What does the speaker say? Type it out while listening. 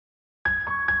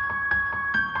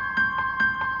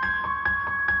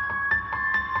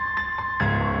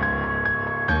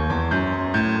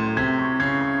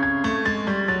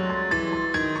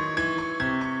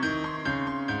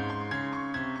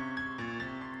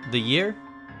The year,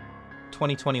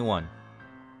 2021.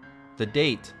 The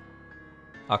date,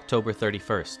 October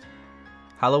 31st.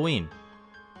 Halloween.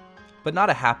 But not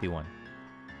a happy one.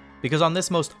 Because on this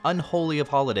most unholy of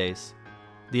holidays,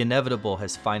 the inevitable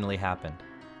has finally happened.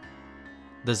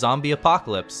 The zombie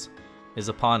apocalypse is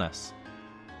upon us.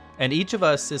 And each of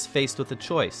us is faced with a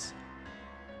choice.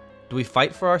 Do we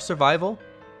fight for our survival?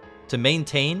 To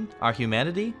maintain our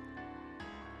humanity?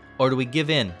 Or do we give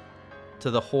in to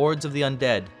the hordes of the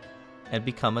undead and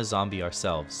become a zombie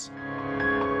ourselves?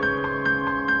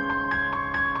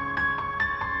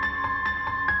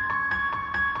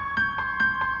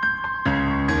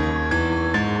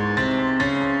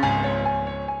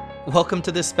 Welcome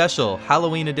to this special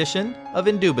Halloween edition of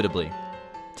Indubitably.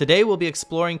 Today we'll be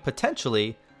exploring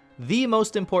potentially the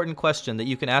most important question that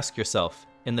you can ask yourself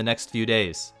in the next few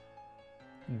days.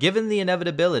 Given the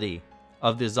inevitability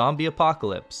of the zombie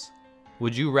apocalypse,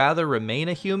 would you rather remain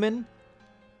a human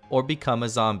or become a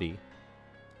zombie?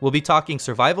 We'll be talking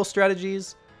survival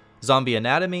strategies, zombie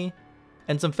anatomy,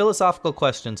 and some philosophical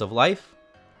questions of life,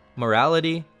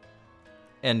 morality,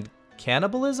 and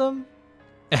cannibalism?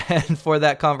 And for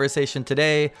that conversation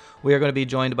today, we are going to be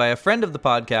joined by a friend of the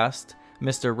podcast,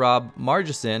 Mr. Rob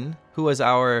Margison, who is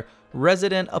our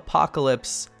resident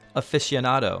apocalypse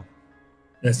aficionado.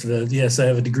 Yes, I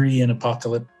have a degree in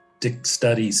apocalyptic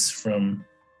studies from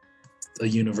a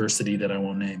university that I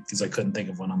won't name because I couldn't think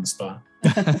of one on the spot.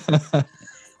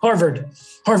 Harvard.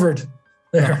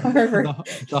 There. Harvard.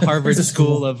 The Harvard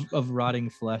School of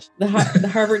Rotting Flesh. The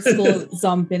Harvard School of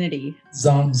Zombinity.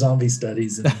 Zombie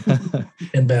studies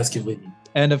and basket weaving.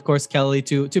 And of course, Kelly,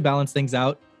 to balance things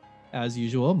out, as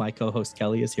usual, my co-host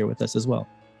Kelly is here with us as well.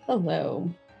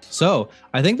 Hello. So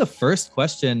I think the first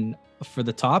question for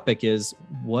the topic is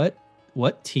what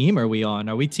team are we on?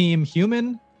 Are we team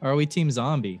human or are we team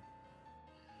zombie?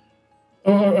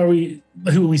 Or are we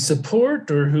who we support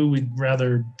or who we'd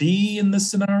rather be in this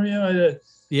scenario?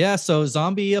 Yeah, so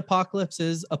zombie apocalypse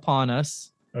is upon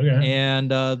us. Okay.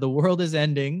 And the world is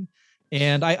ending.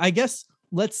 And I guess,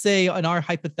 let's say in our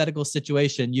hypothetical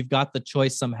situation, you've got the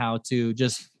choice somehow to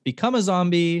just become a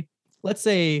zombie. Let's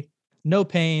say no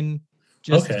pain,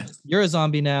 just You're a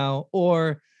zombie now,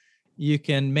 or you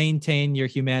can maintain your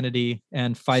humanity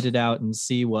and fight it out and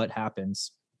see what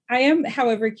happens. I am,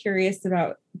 however, curious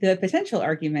about the potential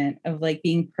argument of like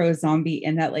being pro-zombie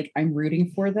and that like I'm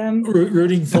rooting for them.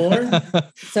 Rooting for?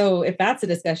 So if that's a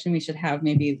discussion we should have,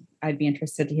 maybe I'd be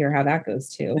interested to hear how that goes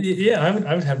too. Yeah, I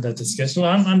would have that discussion.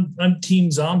 Well, I'm team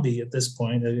zombie at this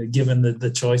point, given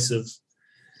the choice of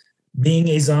being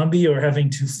a zombie or having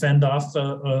to fend off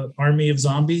an army of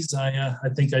zombies. I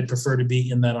think I'd prefer to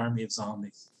be in that army of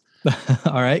zombies.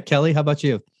 All right, Kelly, how about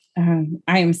you?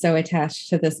 I am so attached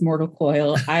to this mortal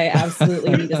coil. I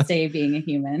absolutely need to stay being a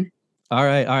human. All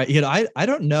right. You know, I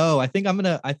don't know. I think I'm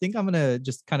gonna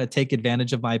just kind of take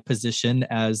advantage of my position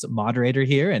as moderator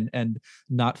here and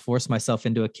not force myself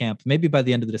into a camp. Maybe by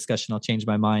the end of the discussion, I'll change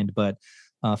my mind. But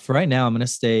for right now, I'm gonna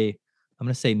stay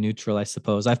neutral, I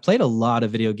suppose. I've played a lot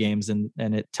of video games and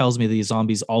it tells me these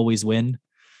zombies always win.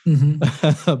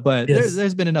 Mm-hmm. But yes,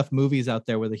 there's been enough movies out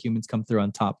there where the humans come through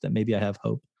on top that maybe I have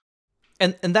hope.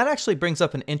 And that actually brings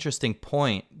up an interesting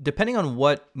point. Depending on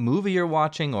what movie you're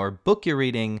watching or book you're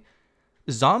reading,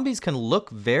 zombies can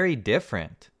look very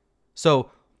different.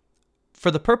 So for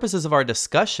the purposes of our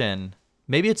discussion,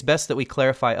 maybe it's best that we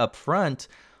clarify up front,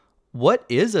 what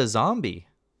is a zombie?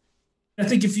 I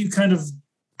think if you kind of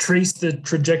trace the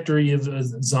trajectory of a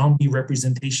zombie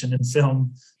representation in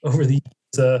film over the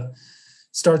years,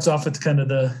 starts off with kind of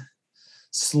the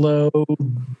slow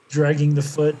dragging the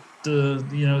foot,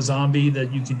 zombie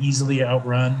that you can easily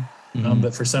outrun. Mm-hmm.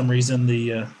 But for some reason,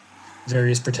 the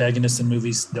various protagonists in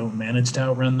movies don't manage to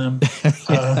outrun them.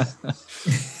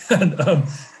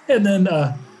 And then,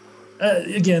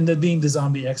 again, being the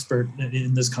zombie expert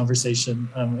in this conversation,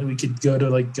 we could go to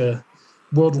like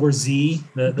World War Z,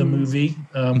 the movie,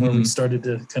 where we started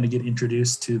to kind of get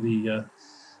introduced to the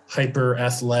hyper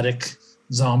athletic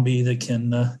zombie that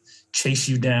can chase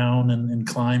you down and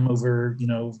climb over,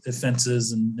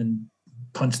 fences and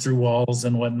punch through walls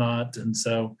and whatnot. And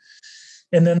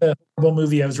then the horrible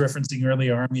movie I was referencing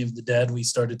earlier, Army of the Dead, we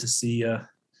started to see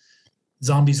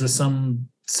zombies with some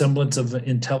semblance of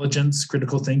intelligence,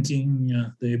 critical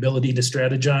thinking, the ability to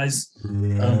strategize.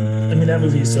 That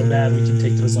movie is so bad we can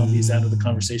take those zombies out of the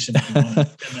conversation if we want, and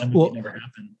that movie never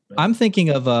happened. But I'm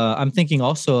thinking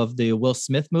also of the Will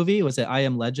Smith movie. Was it I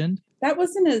Am Legend? That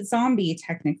wasn't a zombie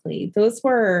technically. Those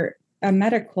were a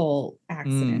medical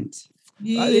accident.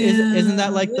 Yeah. Isn't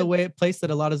that like the place that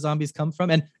a lot of zombies come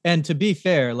from? And to be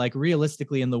fair, like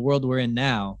realistically in the world we're in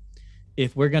now,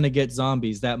 if we're going to get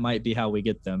zombies, that might be how we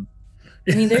get them.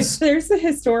 I mean, there's the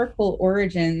historical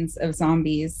origins of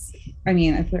zombies. I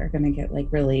mean, if we're going to get like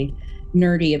really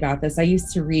nerdy about this, I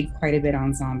used to read quite a bit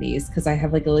on zombies because I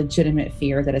have like a legitimate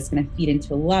fear that it's going to feed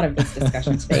into a lot of this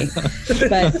discussion today.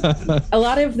 But a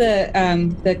lot of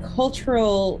the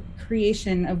cultural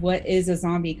creation of what is a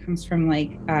zombie comes from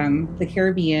like the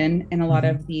Caribbean and a lot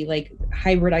of the like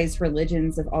hybridized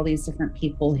religions of all these different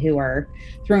people who are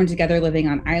thrown together living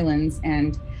on islands,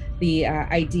 and the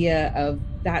idea of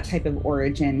that type of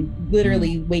origin,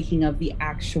 literally waking up the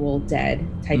actual dead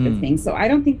type of thing. So I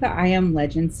don't think the I Am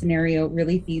Legend scenario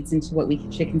really feeds into what we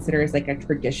should consider as like a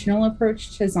traditional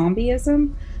approach to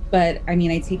zombieism. But I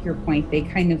mean, I take your point. They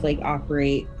kind of like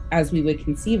operate as we would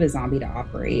conceive a zombie to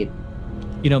operate.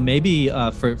 You know, maybe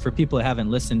for people who haven't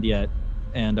listened yet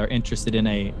and are interested in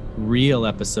a real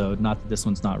episode, not that this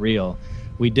one's not real,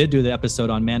 we did do the episode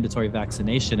on mandatory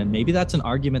vaccination, and maybe that's an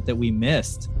argument that we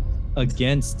missed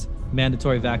against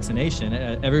mandatory vaccination.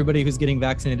 Everybody who's getting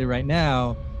vaccinated right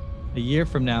now, a year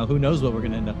from now, who knows what we're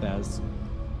going to end up as?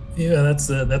 Yeah, that's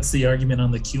the argument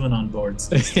on the QAnon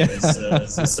boards.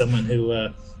 As someone who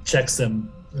checks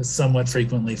them somewhat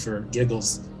frequently for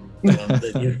giggles.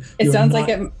 It sounds like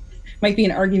it might be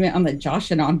an argument on the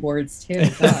Joshanon boards too.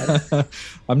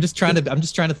 I'm just trying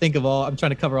to think of I'm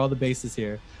trying to cover all the bases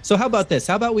here. So how about this?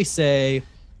 How about we say,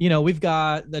 you know, we've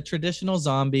got the traditional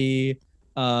zombie,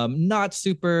 not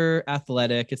super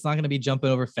athletic. It's not going to be jumping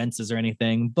over fences or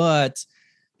anything, but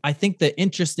I think the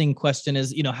interesting question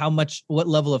is, you know, what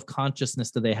level of consciousness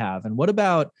do they have? And what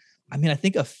about, I mean, I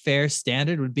think a fair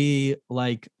standard would be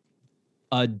like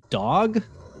a dog.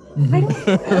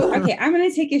 Okay, I'm going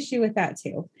to take issue with that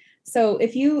too. So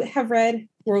if you have read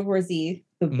World War Z,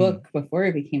 the book before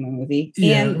it became a movie,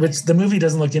 which the movie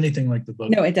doesn't look anything like the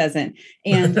book. No, it doesn't.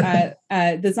 And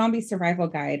the Zombie Survival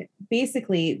Guide,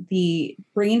 basically the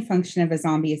brain function of a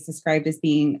zombie is described as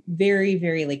being very,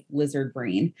 very like lizard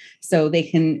brain. So they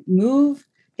can move,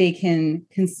 they can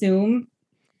consume.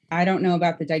 I don't know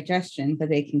about the digestion, but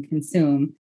they can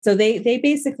consume. So they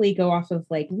basically go off of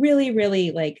like really,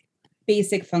 really like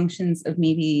basic functions of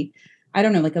maybe, I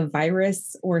don't know, like a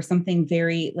virus or something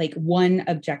very like one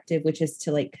objective, which is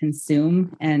to like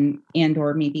consume and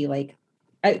or maybe like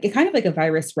kind of like a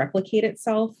virus replicate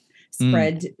itself,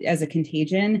 spread as a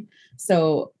contagion.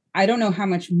 So I don't know how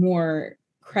much more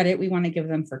credit we want to give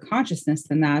them for consciousness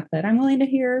than that, but I'm willing to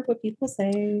hear what people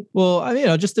say. Well, you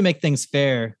know, just to make things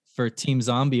fair for Team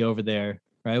Zombie over there,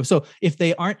 right? So if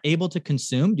they aren't able to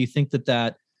consume, do you think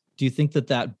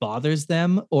that bothers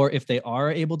them? Or if they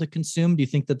are able to consume, do you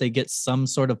think that they get some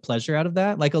sort of pleasure out of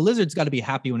that? Like a lizard's got to be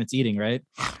happy when it's eating, right?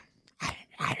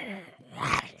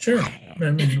 Sure.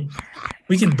 I mean,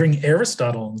 we can bring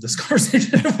Aristotle into this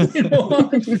conversation if we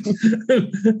want,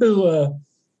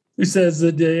 who says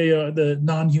that the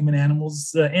non-human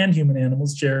animals and human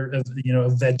animals share a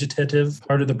vegetative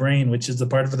part of the brain, which is the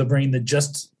part of the brain that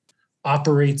just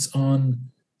operates on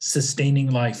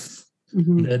sustaining life.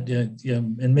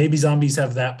 And maybe zombies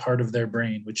have that part of their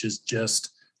brain, which is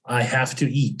just, I have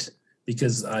to eat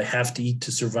because I have to eat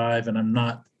to survive, and I'm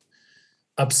not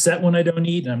upset when I don't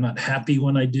eat, and I'm not happy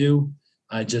when I do.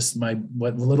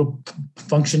 What little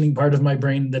functioning part of my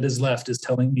brain that is left is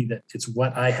telling me that it's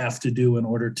what I have to do in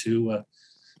order to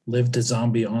live to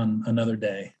zombie on another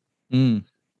day.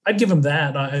 I'd give them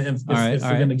that. If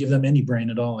we're going to give them any brain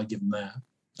at all, I'd give them that.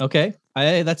 Okay,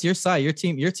 that's your side. Your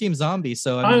team zombie.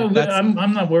 So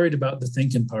I'm not worried about the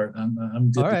thinking part.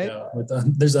 I'm good to go.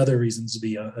 There's other reasons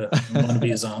to want to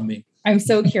be a zombie. I'm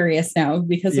so curious now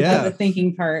because of the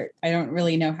thinking part. I don't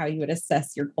really know how you would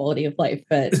assess your quality of life,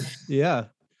 but yeah.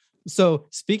 So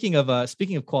speaking of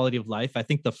quality of life, I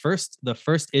think the first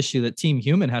issue that Team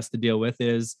Human has to deal with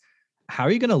is, how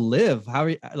are you going to live? How are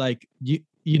you, like,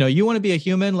 you want to be a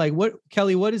human? Like,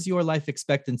 Kelly, what is your life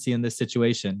expectancy in this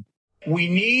situation? We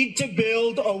need to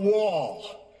build a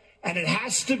wall, and it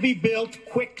has to be built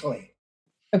quickly.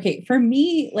 Okay, for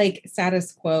me, like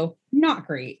status quo, not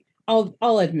great. I'll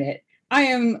admit. I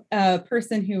am a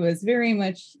person who is very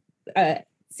much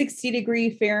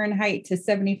 60-degree Fahrenheit to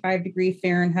 75-degree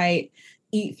Fahrenheit,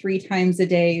 eat 3 times a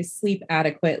day, sleep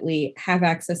adequately, have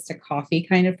access to coffee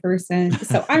kind of person.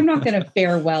 So I'm not going to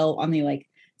fare well on the like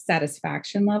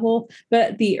satisfaction level,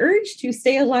 but the urge to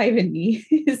stay alive in me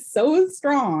is so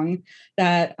strong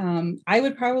that I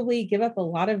would probably give up a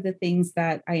lot of the things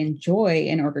that I enjoy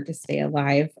in order to stay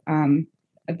alive. I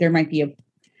might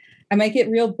get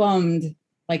real bummed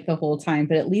like the whole time,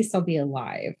 but at least I'll be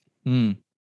alive. Not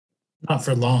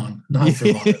for long.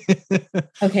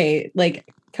 Okay,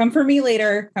 like come for me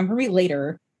later.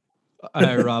 All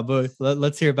right, Rob,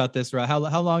 let's hear about this. Rob,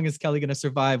 how long is Kelly going to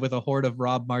survive with a horde of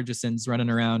Rob Margisons running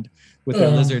around with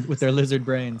their lizard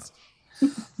brains?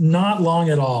 Not long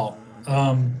at all.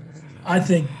 I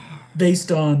think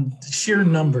based on sheer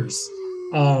numbers,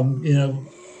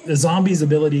 the zombie's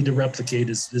ability to replicate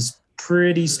is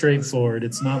pretty straightforward.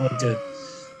 It's not like a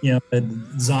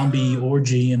zombie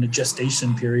orgy in a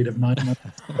gestation period of 9 months.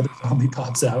 Other zombie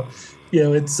pops out.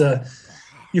 It's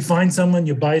you find someone,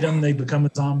 you bite them, they become a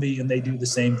zombie, and they do the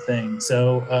same thing.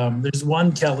 So there's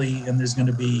one Kelly, and there's going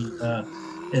to be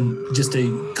just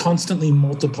a constantly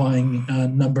multiplying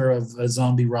number of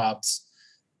zombie Robs.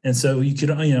 And so you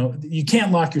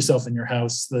can't lock yourself in your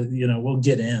house. We'll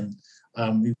get in.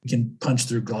 You can punch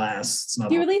through glass. It's not.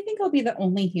 Do you really think I'll be the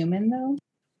only human though?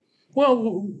 Well,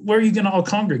 where are you going to all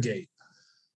congregate?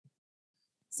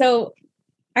 So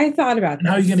I thought about that.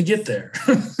 How are you going to get there?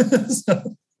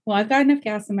 Well, I've got enough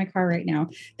gas in my car right now.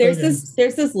 There's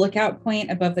this lookout point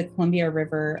above the Columbia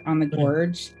River on the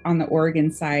gorge on the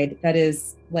Oregon side that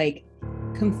is like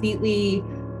completely,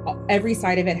 every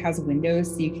side of it has windows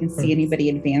so you can see anybody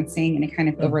advancing, and it kind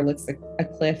of overlooks a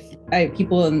cliff.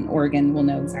 People in Oregon will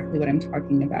know exactly what I'm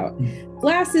talking about.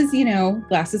 Glass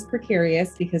is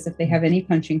precarious because if they have any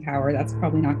punching power, that's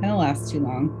probably not going to last too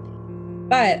long.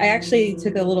 But I actually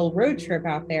took a little road trip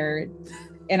out there.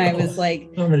 And I was like,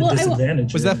 I'm at a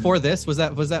disadvantage. Was that for this? Was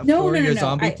that no, for your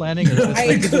zombie planning? Or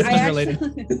is this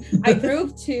I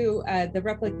drove to the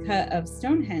replica of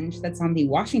Stonehenge that's on the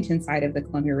Washington side of the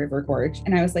Columbia River Gorge.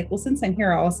 And I was like, well, since I'm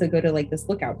here, I'll also go to like this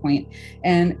lookout point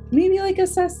and maybe like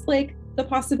assess like the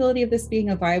possibility of this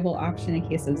being a viable option in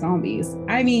case of zombies.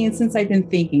 I mean, since I've been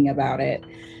thinking about it.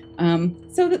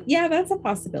 That's a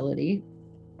possibility.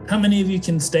 How many of you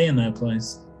can stay in that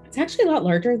place? It's actually a lot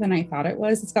larger than I thought it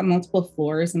was. It's got multiple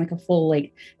floors and like a full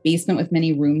like basement with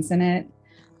many rooms in it.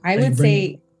 I would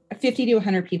say 50 to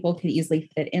 100 people could easily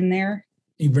fit in there.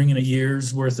 You bringing a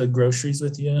year's worth of groceries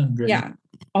with you? Great. Yeah,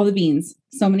 all the beans.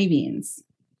 So many beans.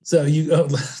 So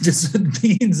just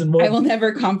beans and more. I will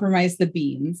never compromise the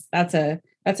beans. That's a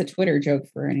Twitter joke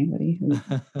for anybody who.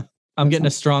 I'm getting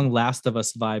a strong Last of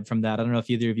Us vibe from that. I don't know if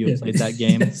either of you have played that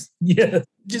game. Yeah.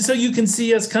 Just so you can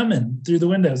see us coming through the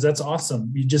windows. That's awesome.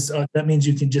 You just, that means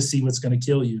you can just see what's going to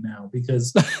kill you now,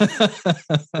 because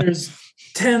there's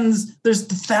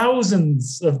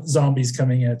thousands of zombies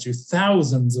coming at you,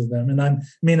 thousands of them. And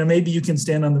maybe you can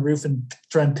stand on the roof and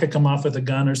try and pick them off with a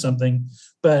gun or something,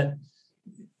 but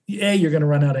A, you're going to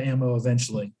run out of ammo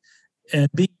eventually. And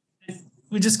B,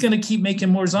 we're just going to keep making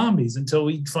more zombies until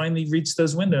we finally reach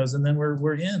those windows, and then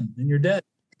we're in, and you're dead.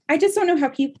 I just don't know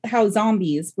how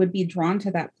zombies would be drawn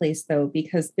to that place, though,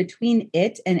 because between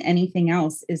it and anything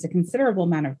else is a considerable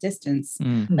amount of distance.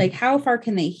 Mm-hmm. Like, how far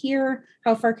can they hear?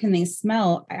 How far can they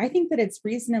smell? I think that it's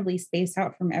reasonably spaced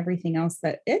out from everything else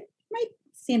that it might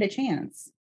stand a chance.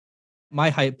 My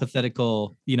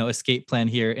hypothetical, escape plan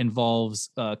here involves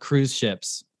cruise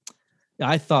ships.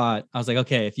 I was like,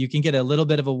 okay, if you can get a little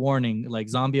bit of a warning, like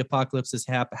zombie apocalypse is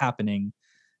happening,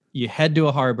 you head to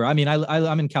a harbor. I mean,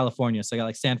 I'm in California, so I got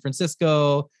like San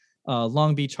Francisco,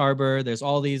 Long Beach Harbor. There's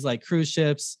all these like cruise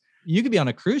ships. You could be on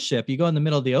a cruise ship. You go in the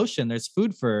middle of the ocean. There's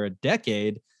food for a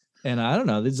decade. And I don't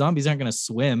know, the zombies aren't going to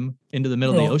swim into the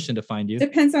middle of the ocean to find you.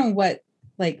 Depends on what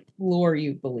like lore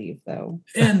you believe, though.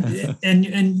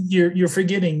 And you're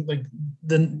forgetting like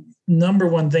the number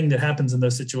one thing that happens in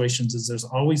those situations is there's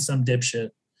always some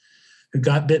dipshit who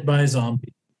got bit by a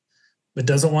zombie but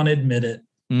doesn't want to admit it.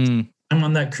 I'm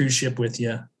on that cruise ship with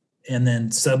you, and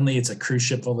then suddenly it's a cruise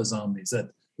ship full of zombies.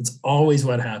 That's always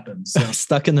what happens. So,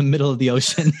 stuck in the middle of the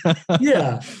ocean.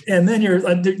 Yeah, and then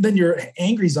you're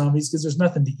angry zombies because there's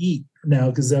nothing to eat now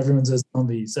because everyone's a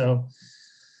zombie. So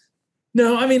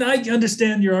no, I mean, I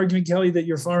understand your argument, Kelly, that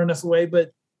you're far enough away,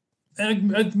 but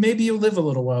maybe you'll live a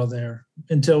little while there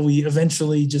until we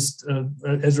eventually just,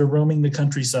 as we're roaming the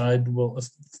countryside, we'll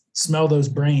smell those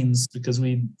brains because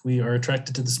we are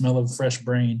attracted to the smell of fresh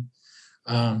brain.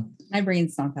 My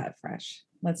brain's not that fresh.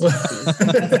 Let's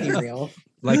be real.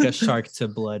 Like a shark to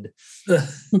blood.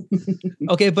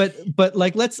 Okay, but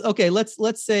like let's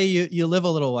say you live a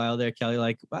little while there, Kelly.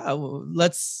 Like, wow,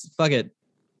 fuck it.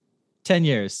 10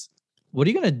 years. What are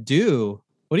you gonna do?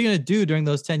 What are you gonna do during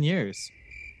those 10 years?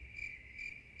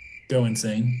 Go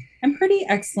insane. I'm pretty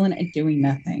excellent at doing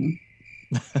nothing.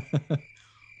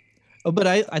 But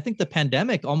I think the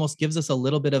pandemic almost gives us a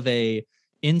little bit of a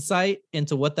insight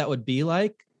into what that would be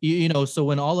like. So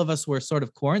when all of us were sort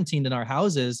of quarantined in our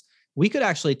houses, we could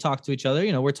actually talk to each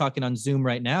other. We're talking on Zoom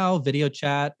right now, video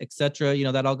chat, etc.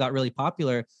 That all got really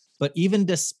popular. But even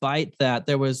despite that,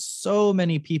 there was so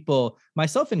many people,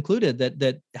 myself included,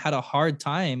 that had a hard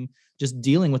time just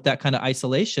dealing with that kind of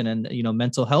isolation, and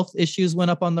mental health issues went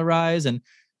up on the rise. And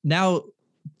now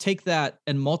take that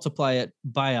and multiply it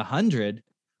by 100,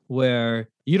 where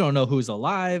you don't know who's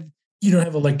alive. You don't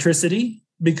have electricity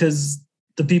because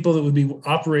the people that would be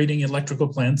operating electrical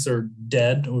plants are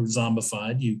dead or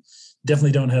zombified. You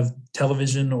definitely don't have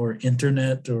television or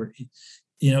internet, or,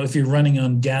 if you're running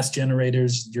on gas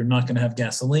generators, you're not going to have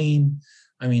gasoline.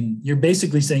 I mean, you're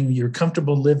basically saying you're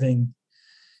comfortable living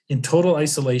in total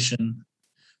isolation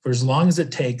for as long as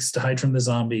it takes to hide from the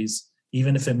zombies,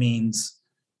 even if it means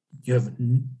you have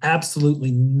absolutely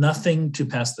nothing to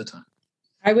pass the time.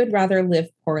 I would rather live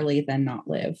poorly than not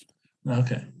live.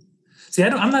 Okay. See,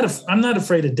 I'm not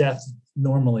afraid of death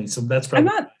normally, so that's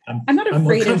probably. I'm not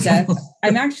afraid of death.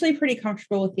 I'm actually pretty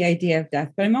comfortable with the idea of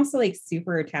death, but I'm also like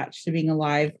super attached to being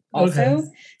alive also. Okay.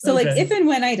 So like if and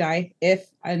when I die,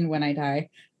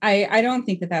 I don't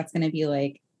think that that's going to be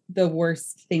like the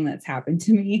worst thing that's happened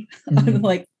to me on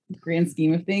like the grand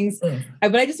scheme of things.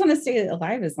 But I just want to stay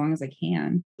alive as long as I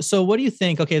can. So what do you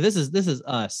think? Okay, this is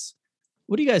us.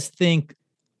 What do you guys think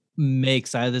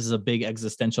makes, this is a big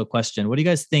existential question. What do you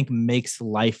guys think makes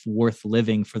life worth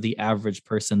living for the average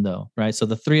person though? Right. So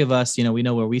the three of us, we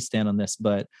know where we stand on this,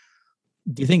 but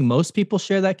do you think most people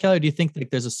share that, Kelly? Or do you think like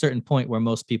there's a certain point where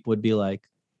most people would be like,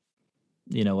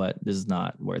 you know what, this is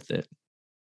not worth it?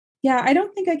 Yeah, I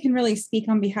don't think I can really speak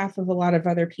on behalf of a lot of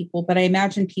other people, but I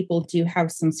imagine people do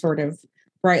have some sort of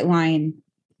bright line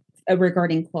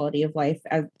regarding quality of life.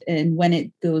 And when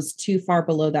it goes too far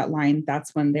below that line,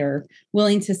 that's when they're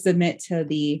willing to submit to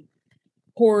the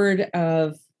horde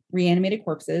of reanimated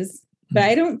corpses. But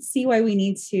I don't see why we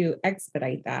need to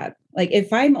expedite that. Like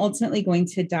if I'm ultimately going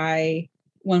to die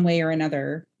one way or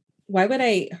another, why would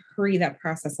I hurry that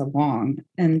process along?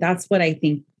 And that's what I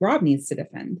think Rob needs to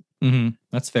defend. Mm-hmm.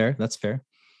 That's fair.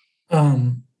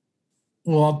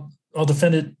 Well, I'll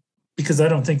defend it because I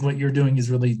don't think what you're doing is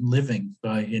really living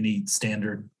by any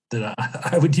standard that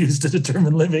I would use to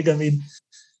determine living. I mean,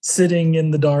 sitting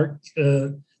in the dark,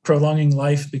 prolonging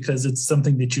life because it's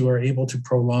something that you are able to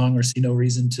prolong or see no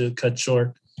reason to cut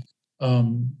short.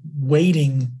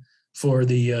 Waiting for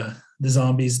the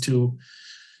zombies to,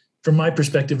 from my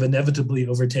perspective, inevitably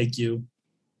overtake you.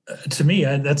 To me,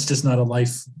 that's just not a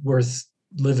life worth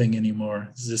living anymore.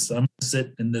 It's just, I'm going to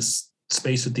sit in this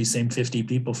space with these same 50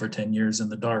 people for 10 years in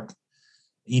the dark,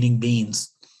 eating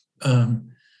beans.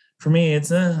 For me, it's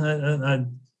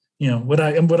would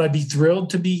I be thrilled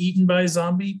to be eaten by a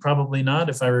zombie? Probably not.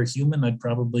 If I were a human, I'd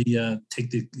probably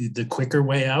take the quicker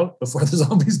way out before the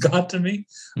zombies got to me.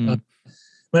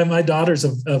 My daughters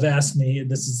have asked me,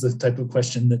 this is the type of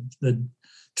question that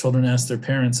children ask their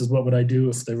parents, is what would I do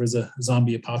if there was a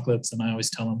zombie apocalypse? And I always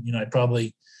tell them, I'd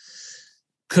probably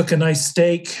cook a nice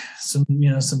steak, some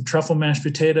truffle mashed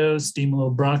potatoes, steam a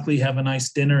little broccoli, have a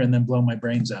nice dinner, and then blow my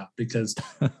brains out because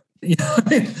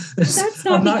that's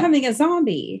not becoming a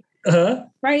zombie.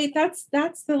 Right? That's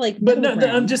the like. But no,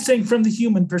 I'm just saying from the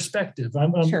human perspective.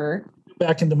 I'm sure.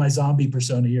 Back into my zombie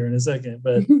persona here in a second,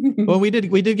 but well, we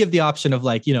did give the option of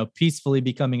like peacefully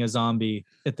becoming a zombie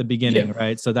at the beginning,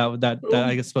 right? So that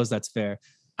I suppose that's fair.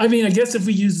 I mean, I guess if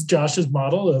we use Josh's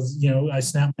model of I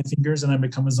snap my fingers and I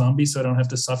become a zombie, so I don't have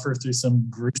to suffer through some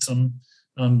gruesome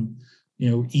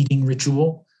eating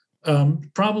ritual.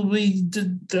 Probably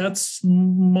that's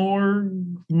more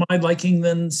my liking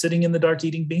than sitting in the dark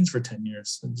eating beans for 10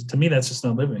 years. To me, that's just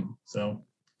not living. So.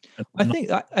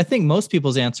 I think most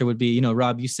people's answer would be,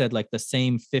 Rob, you said like the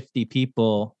same 50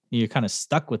 people, you're kind of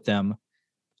stuck with them.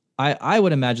 I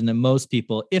would imagine that most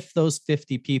people, if those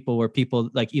 50 people were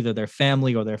people like either their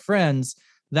family or their friends,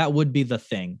 that would be the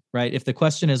thing, right? If the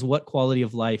question is what quality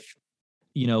of life,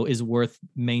 is worth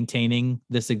maintaining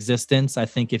this existence, I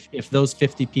think if those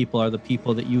 50 people are the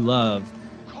people that you love,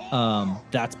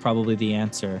 that's probably the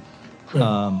answer.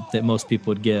 That most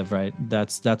people would give, right?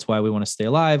 That's why we want to stay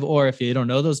alive. Or if you don't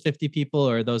know those 50 people,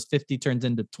 or those 50 turns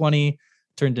into 20,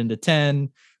 turned into 10,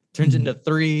 turns into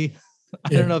 3. I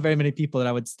don't know very many people that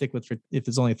I would stick with if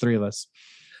there's only 3 of us.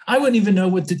 I wouldn't even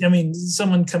know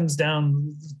someone comes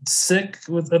down sick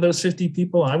with those 50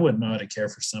 people. I wouldn't know how to care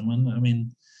for someone. I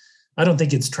mean, I don't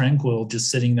think it's tranquil just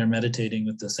sitting there meditating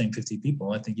with the same 50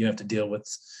 people. I think you have to deal with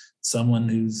someone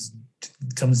who's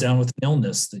comes down with an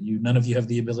illness that none of you have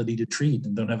the ability to treat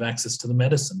and don't have access to the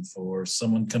medicine for.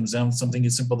 Someone comes down with something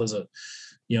as simple as an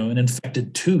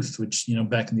infected tooth, which,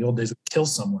 back in the old days would kill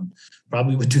someone,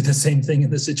 probably would do the same thing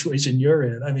in the situation you're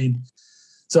in. I mean,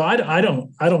 so I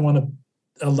don't want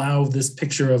to allow this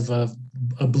picture of a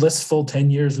blissful 10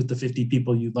 years with the 50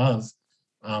 people you love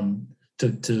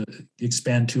to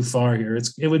expand too far here.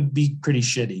 It would be pretty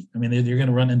shitty. I mean, you're going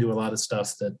to run into a lot of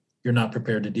stuff that you're not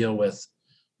prepared to deal with.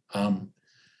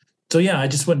 So yeah, I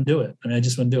just wouldn't do it. I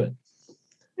just wouldn't do it.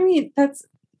 I mean, that's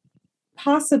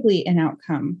possibly an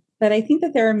outcome, but I think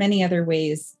that there are many other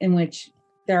ways in which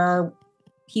there are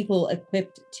people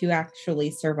equipped to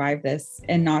actually survive this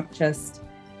and not just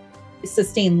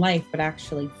sustain life, but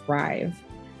actually thrive.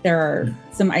 There are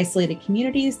some isolated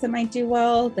communities that might do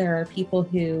well. There are people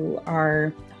who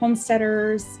are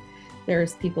homesteaders.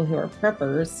 There's people who are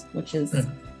preppers, which is,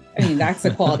 I mean, that's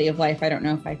a quality of life I don't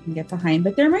know if I can get behind.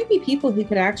 But there might be people who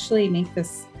could actually make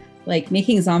this, like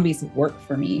making zombies work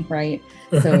for me, right?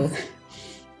 So,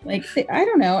 like, I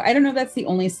don't know. I don't know if that's the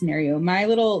only scenario. My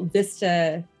little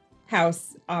Vista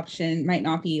house option might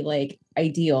not be like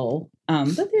ideal,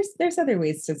 but there's other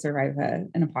ways to survive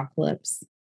an apocalypse.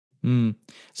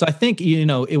 So I think,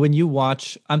 when you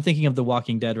watch, I'm thinking of The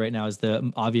Walking Dead right now as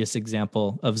the obvious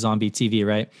example of zombie TV,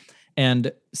 right?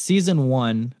 And season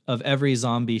 1 of every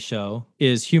zombie show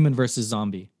is human versus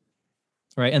zombie,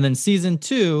 right? And then season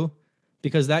 2,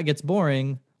 because that gets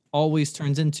boring, always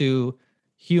turns into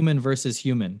human versus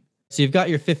human. So you've got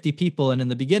your 50 people, and in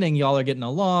the beginning, y'all are getting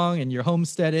along, and you're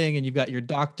homesteading, and you've got your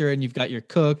doctor, and you've got your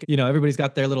cook. Everybody's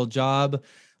got their little job,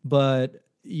 but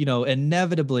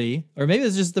inevitably, or maybe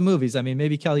it's just the movies. I mean,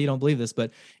 maybe Kelly, you don't believe this,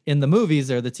 but in the movies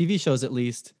or the TV shows, at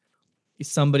least,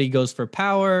 somebody goes for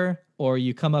power, or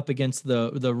you come up against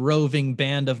the roving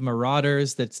band of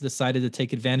marauders that's decided to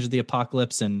take advantage of the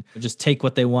apocalypse and just take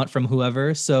what they want from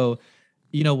whoever. So,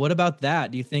 what about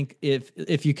that? Do you think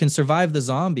if you can survive the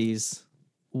zombies,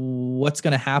 what's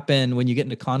going to happen when you get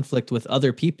into conflict with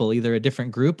other people, either a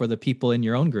different group or the people in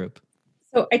your own group?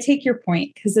 So I take your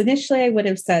point, because initially I would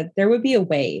have said there would be a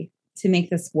way to make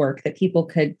this work, that people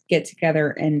could get together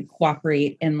and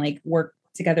cooperate and like work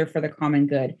together for the common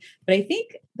good. But I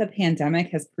think the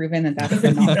pandemic has proven that that's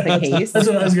not the case. That's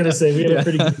what I was going to say. We had a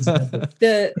pretty good example.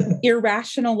 The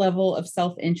irrational level of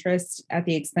self-interest at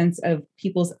the expense of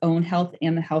people's own health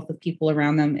and the health of people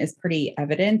around them is pretty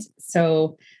evident.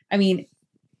 So, I mean,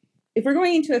 if we're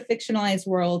going into a fictionalized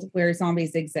world where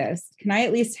zombies exist, can I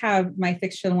at least have my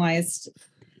fictionalized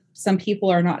some people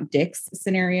are not dicks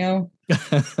scenario?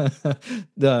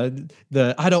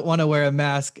 the I don't want to wear a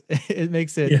mask. It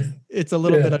makes it's a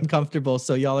little bit uncomfortable.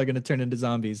 So y'all are going to turn into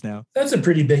zombies now. That's a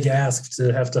pretty big ask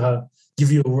to have to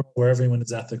give you a world where everyone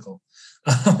is ethical.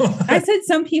 I said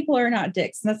some people are not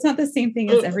dicks. And that's not the same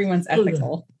thing as everyone's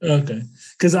ethical. Okay.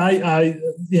 Because I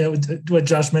what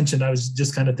Josh mentioned, I was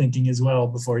just kind of thinking as well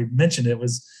before he mentioned it,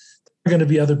 was there are going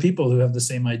to be other people who have the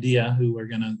same idea, who are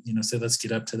going to, say, let's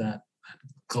get up to that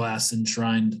glass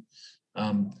enshrined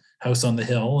house on the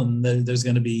hill. And there's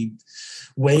going to be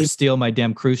ways. Or steal my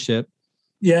damn cruise ship.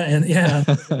 Yeah. And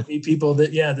be people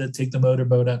that take the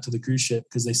motorboat out to the cruise ship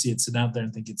because they see it sit out there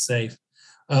and think it's safe.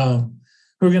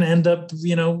 Who are going to end up,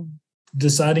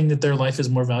 deciding that their life is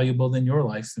more valuable than your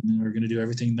life, and are going to do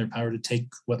everything in their power to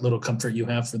take what little comfort you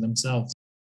have for themselves.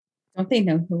 Don't they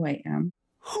know who I am?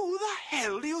 Who the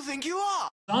hell do you think you are?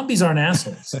 Zombies aren't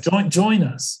assholes. Join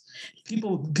us.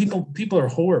 People are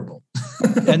horrible.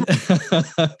 And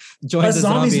join us the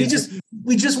zombies.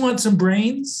 We just want some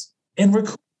brains, and we're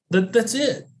cool. That's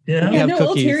it. Yeah, no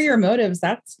ulterior motives.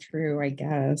 That's true, I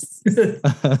guess.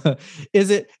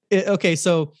 Is it okay?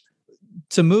 So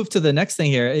to move to the next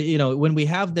thing here, when we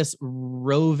have this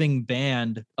roving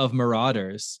band of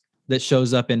marauders that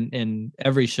shows up in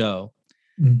every show,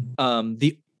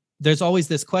 there's always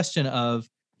this question of,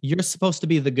 you're supposed to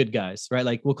be the good guys, right?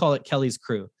 Like, we'll call it Kelly's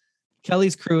crew.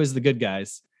 Kelly's crew is the good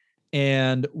guys.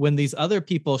 And when these other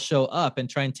people show up and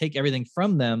try and take everything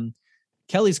from them,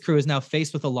 Kelly's crew is now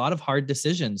faced with a lot of hard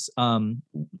decisions. In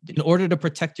order to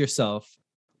protect yourself,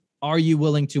 are you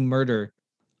willing to murder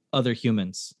other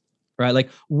humans? Right?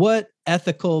 Like, what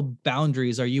ethical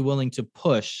boundaries are you willing to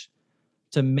push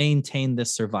to maintain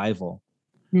this survival?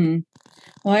 Well,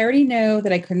 I already know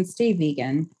that I couldn't stay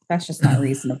vegan. That's just not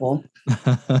reasonable.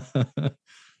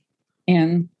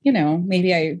 And,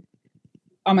 maybe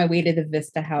on my way to the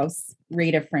Vista house,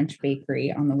 raid a French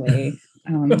bakery on the way.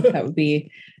 That would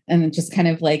be, and then just kind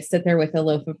of like sit there with a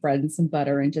loaf of bread and some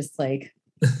butter and just like,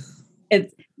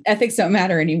 ethics don't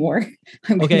matter anymore.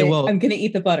 I'm going to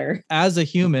eat the butter. As a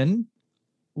human,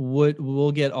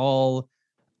 we'll get all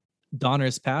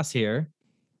Donner's pass here.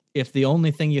 If the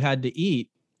only thing you had to eat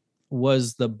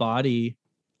was the body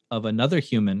of another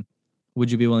human,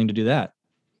 would you be willing to do that?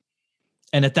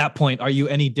 And at that point, are you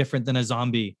any different than a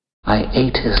zombie? I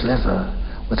ate his liver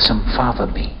with some fava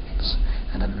beans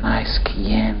and a nice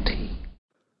Chianti.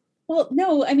 Well,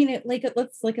 no, I mean,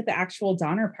 let's look at the actual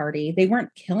Donner Party. They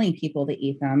weren't killing people to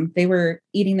eat them. They were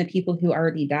eating the people who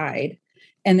already died.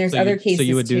 And there's other cases. So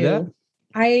you would do that?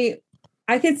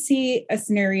 I could see a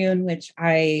scenario in which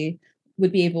I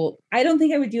would be able, I don't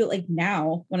think I would do it like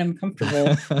now when I'm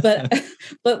comfortable,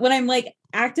 but when I'm like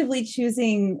actively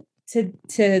choosing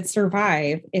to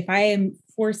survive, if I am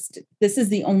forced, this is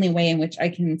the only way in which I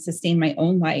can sustain my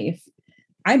own life,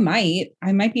 I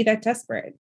might be that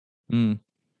desperate. Mm.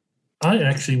 I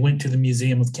actually went to the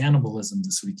Museum of Cannibalism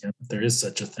this weekend, if there is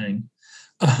such a thing.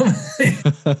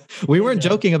 We weren't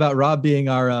joking about Rob being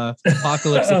our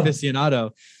apocalypse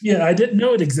aficionado. Yeah, I didn't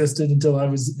know it existed until I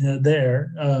was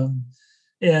there.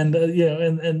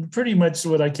 And pretty much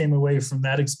what I came away from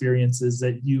that experience is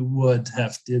that you would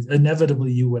have to,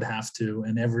 inevitably you would have to,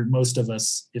 and most of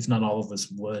us, if not all of us,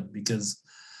 would, because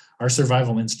our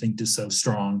survival instinct is so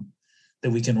strong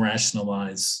that we can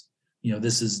rationalize,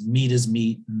 this is meat,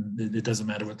 and it doesn't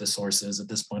matter what the source is. At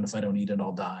this point, if I don't eat it,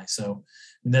 I'll die. So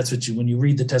that's when you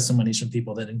read the testimonies from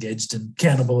people that engaged in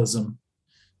cannibalism,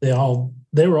 they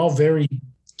were all very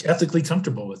ethically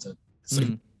comfortable with it. It's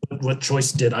like, what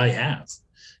choice did I have?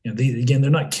 They're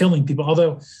not killing people,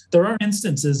 although there are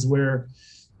instances where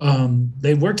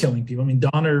they were killing people. I mean,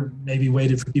 Donner maybe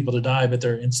waited for people to die, but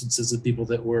there are instances of people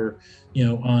that were,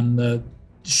 on the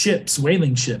ships,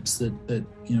 whaling ships that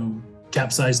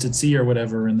capsized at sea or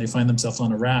whatever, and they find themselves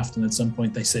on a raft, and at some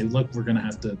point they say, look, we're going to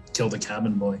have to kill the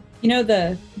cabin boy.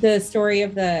 The story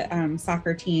of the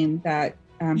soccer team that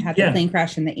had the plane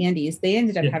crash in the Andes, they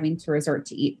ended up having to resort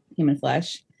to eat human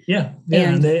flesh.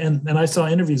 And I saw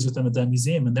interviews with them at that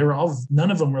museum, and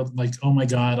none of them were like, oh my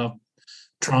God, I'm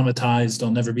traumatized, I'll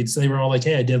never be. So they were all like,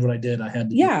 hey, I did what I did, I had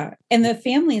to. And the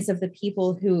families of the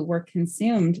people who were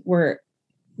consumed were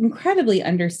incredibly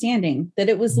understanding that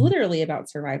it was literally about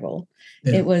survival.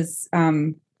 It was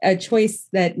a choice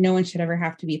that no one should ever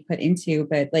have to be put into,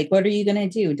 but like, what are you going to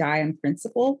do? Die on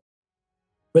principle?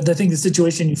 But I think the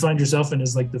situation you find yourself in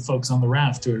is like the folks on the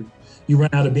raft, or you run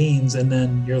out of beans, and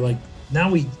then you're like,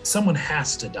 someone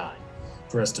has to die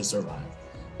for us to survive.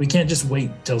 We can't just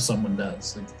wait till someone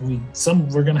does. Like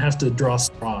we're going to have to draw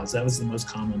straws. That was the most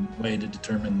common way to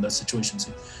determine the situations.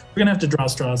 We're going to have to draw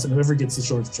straws, and whoever gets the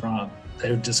short straw,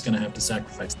 they're just going to have to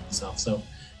sacrifice themselves. So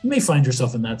you may find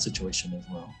yourself in that situation as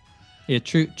well. Yeah,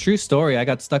 true story. I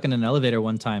got stuck in an elevator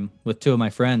one time with two of my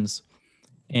friends,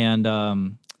 and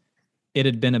it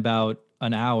had been about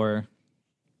an hour,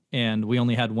 and we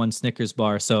only had one Snickers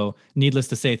bar. So needless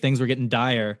to say, things were getting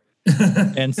dire.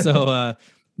 And so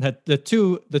the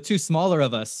two smaller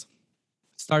of us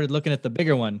started looking at the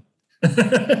bigger one.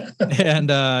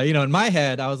 And in my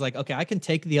head, I was like, okay, I can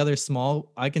take the other small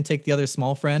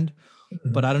friend,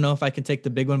 but I don't know if I can take the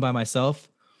big one by myself.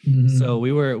 Mm-hmm. So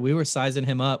we were sizing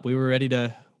him up. We were ready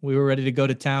to go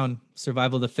to town.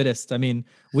 Survival of the fittest. I mean,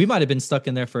 we might have been stuck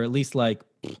in there for at least like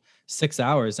 6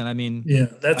 hours. And I mean,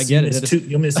 I get it.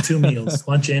 You'll miss two meals,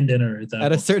 lunch and dinner at that.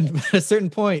 At a certain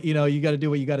point, you got to do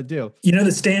what you got to do.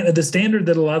 The standard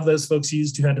that a lot of those folks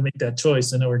used who had to make that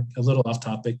choice. I know we're a little off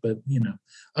topic, but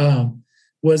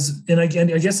was, and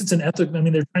again, I guess it's an ethic. I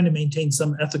mean, they're trying to maintain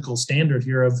some ethical standard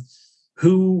here of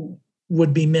who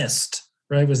would be missed,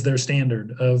 right? Was their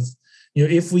standard of,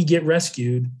 if we get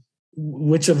rescued,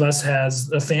 which of us has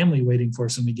a family waiting for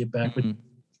us when we get back, with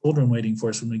children waiting for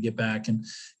us when we get back. And,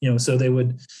 so they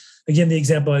would, again, the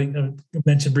example I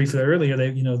mentioned briefly earlier,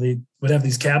 they would have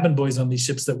these cabin boys on these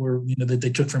ships that were, that they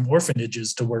took from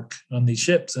orphanages to work on these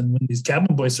ships. And when these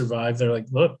cabin boys survive, they're like,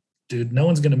 look, dude, no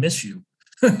one's going to miss you.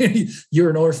 You're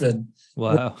an orphan.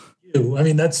 Wow. I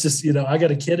mean, that's just, I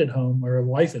got a kid at home or a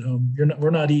wife at home.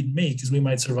 We're not eating me because we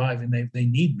might survive, and they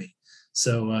need me.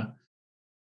 So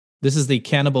this is the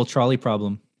cannibal trolley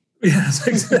problem. Yes,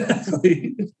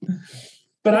 exactly.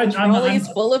 But I'm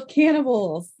full of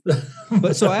cannibals.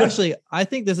 But so I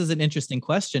think this is an interesting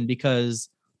question, because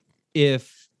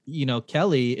if,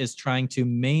 Kelly is trying to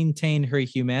maintain her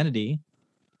humanity,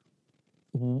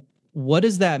 what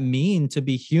does that mean to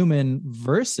be human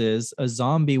versus a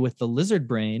zombie with the lizard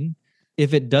brain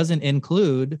if it doesn't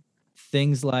include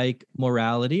things like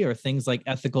morality or things like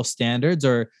ethical standards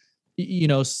or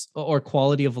or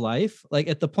quality of life? Like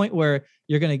at the point where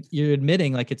you're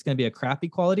admitting like it's going to be a crappy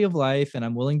quality of life, and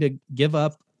I'm willing to give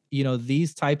up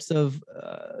these types of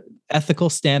ethical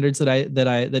standards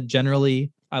that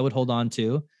generally I would hold on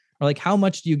to, or like how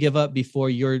much do you give up before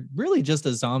you're really just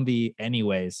a zombie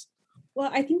anyways? Well,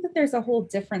 I think that there's a whole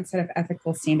different set of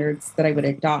ethical standards that I would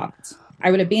adopt. I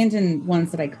would abandon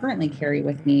ones that I currently carry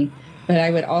with me, but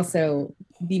I would also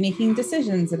be making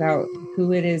decisions about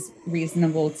who it is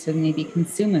reasonable to maybe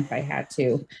consume if I had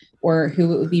to, or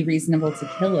who it would be reasonable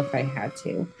to kill if I had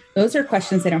to. Those are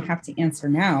questions I don't have to answer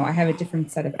now. I have a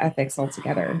different set of ethics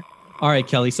altogether. All right,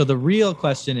 Kelly. So the real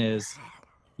question is,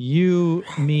 you,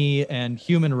 me, and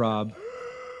human Rob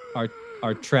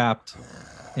are trapped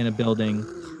in a building.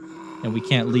 and we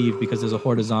can't leave because there's a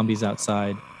horde of zombies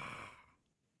outside.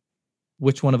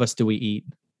 Which one of us do we eat?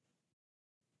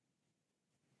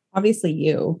 Obviously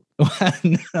you.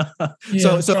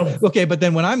 So okay, but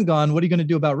then when I'm gone, what are you going to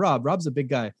do about Rob? Rob's a big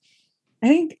guy. I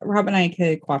think Rob and I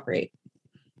could cooperate.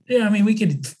 Yeah, I mean, we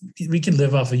could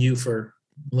live off of you for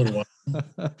a little while.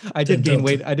 I did gain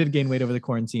weight over the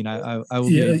quarantine. I will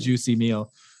be a juicy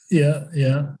meal. Yeah.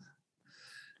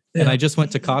 And I just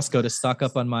went to Costco to stock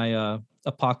up on my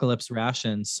apocalypse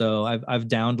rations. So I've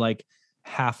downed like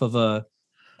half of a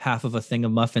thing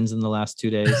of muffins in the last 2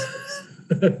 days.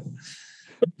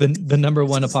 The number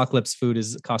one apocalypse food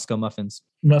is Costco muffins.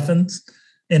 Muffins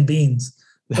and beans.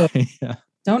 Yeah.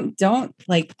 Don't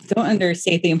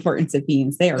understate the importance of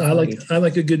beans. They are. I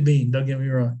like a good bean. Don't get me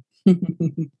wrong.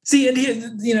 See, and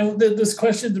this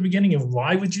question at the beginning of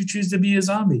why would you choose to be a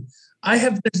zombie?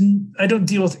 I don't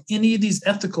deal with any of these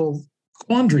ethical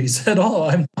quandaries at all.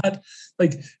 I'm not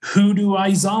like, who do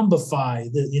I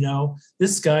zombify?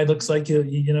 This guy looks like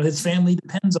his family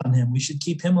depends on him. We should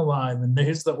keep him alive. And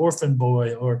there's the orphan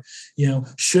boy. Or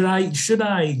should I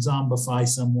zombify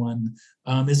someone?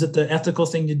 Is it the ethical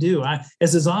thing to do?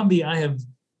 As a zombie, I have,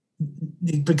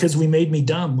 because we made me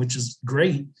dumb, which is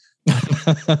great.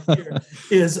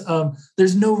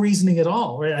 There's no reasoning at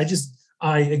all, right?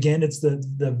 It's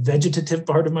the vegetative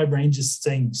part of my brain just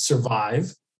saying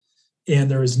survive.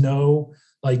 And there is no,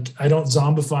 I don't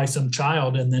zombify some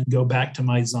child and then go back to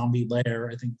my zombie lair.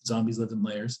 I think zombies live in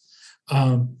lairs.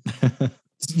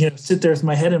 Sit there with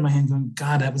my head in my hand going,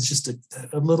 God, that was just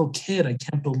a little kid. I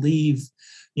can't believe,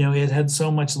 he had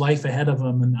so much life ahead of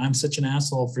him and I'm such an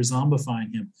asshole for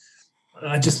zombifying him.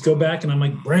 I just go back and I'm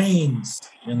like, brains.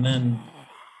 And then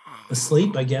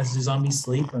asleep, I guess. Do zombies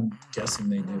sleep? I'm guessing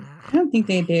they do. I don't think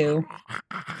they do.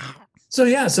 So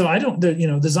I don't,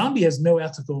 the zombie has no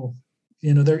ethical,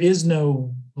 there is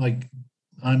no,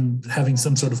 I'm having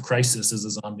some sort of crisis as a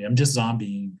zombie. I'm just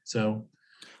zombieing. So.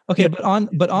 Okay. But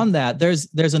on that,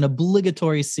 there's an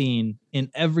obligatory scene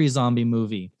in every zombie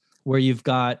movie where you've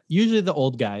got usually the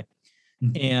old guy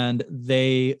and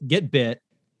they get bit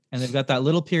and they've got that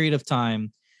little period of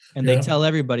time and they tell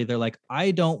everybody, they're like, I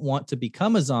don't want to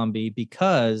become a zombie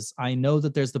because I know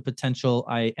that there's the potential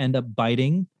I end up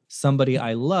biting somebody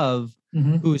I love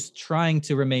who's trying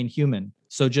to remain human.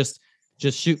 So just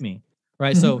shoot me.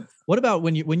 Right. So what about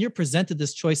when you're presented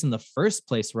this choice in the first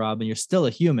place, Rob, and you're still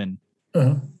a human,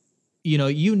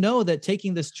 that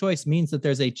taking this choice means that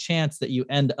there's a chance that you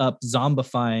end up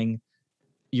zombifying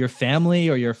your family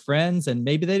or your friends. And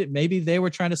maybe they were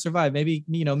trying to survive. Maybe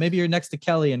you're next to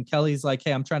Kelly and Kelly's like,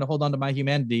 hey, I'm trying to hold on to my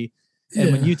humanity.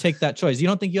 And when you take that choice, you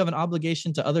don't think you have an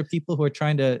obligation to other people who are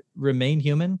trying to remain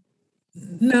human?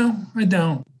 No, I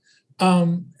don't.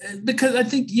 Because I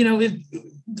think,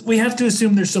 we have to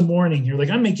assume there's some warning here. Like,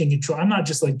 I'm making a choice. I'm not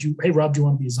just like, hey, Rob, do you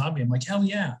want to be a zombie? I'm like, hell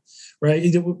yeah.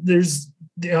 Right.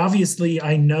 Obviously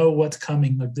I know what's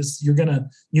coming. Like this, you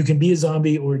can be a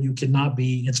zombie or you cannot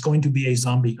be. It's going to be a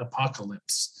zombie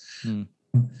apocalypse.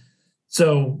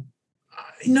 So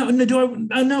no,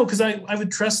 because I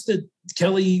would trust that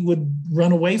Kelly would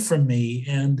run away from me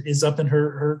and is up in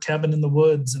her cabin in the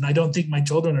woods. And I don't think my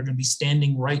children are going to be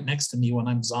standing right next to me when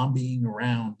I'm zombieing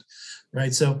around.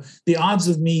 Right. So the odds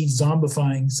of me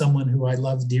zombifying someone who I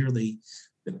love dearly,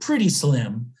 pretty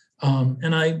slim.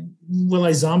 And will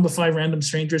I zombify random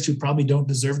strangers who probably don't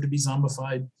deserve to be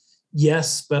zombified?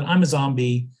 Yes, but I'm a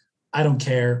zombie. I don't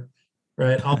care.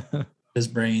 Right. I'll his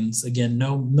brains. Again,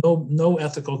 no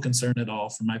ethical concern at all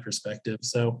from my perspective.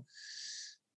 So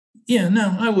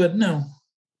I would. No.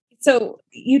 So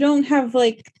you don't have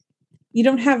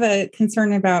a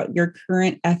concern about your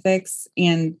current ethics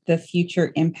and the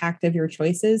future impact of your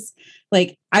choices.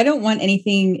 Like, I don't want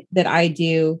anything that I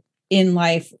do in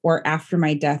life or after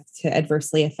my death to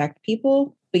adversely affect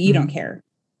people, but you don't care.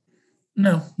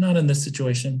 No, not in this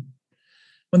situation.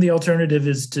 When the alternative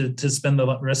is to spend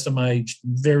the rest of my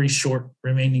very short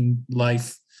remaining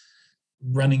life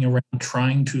running around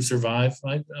trying to survive,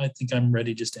 I think I'm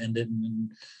ready just to end it and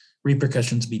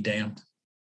repercussions be damned.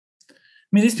 I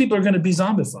mean, these people are going to be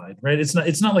zombified, right? It's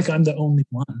not like I'm the only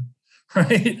one,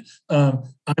 right?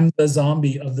 I'm the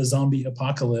zombie of the zombie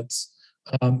apocalypse.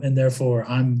 And therefore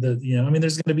I'm there's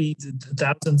going to be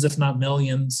thousands, if not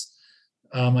millions.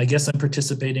 I guess I'm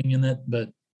participating in it,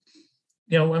 but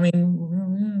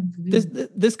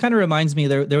this kind of reminds me,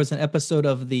 there was an episode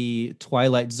of the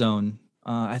Twilight Zone.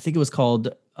 I think it was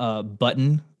called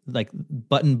Button,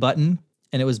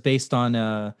 and it was based on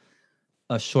a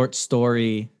short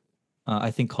story,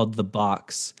 I think called The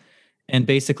Box. And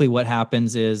basically what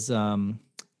happens is,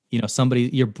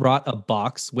 you're brought a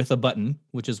box with a button,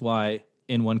 which is why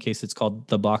in one case it's called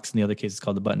the box, in the other case it's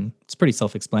called the button. It's pretty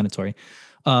self-explanatory.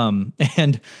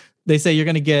 And they say you're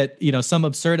going to get, some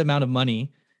absurd amount of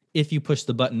money if you push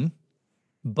the button,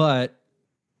 but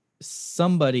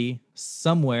somebody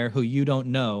somewhere who you don't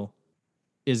know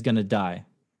is going to die.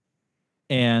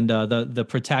 And the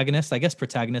protagonist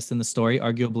in the story,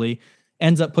 arguably,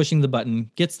 ends up pushing the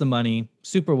button, gets the money,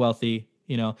 super wealthy,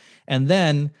 and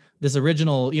then this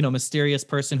original, mysterious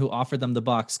person who offered them the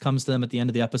box comes to them at the end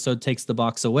of the episode, takes the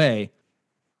box away,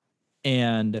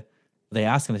 and they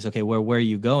ask him, they say, okay, where are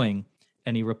you going?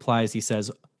 And he replies, he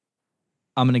says,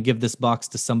 I'm going to give this box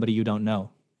to somebody you don't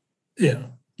know. Yeah.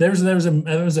 There was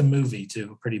a movie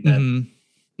too, pretty bad.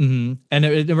 Mm-hmm. Mm-hmm. And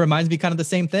it reminds me kind of the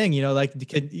same thing,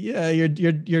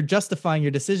 you're justifying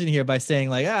your decision here by saying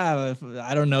like, I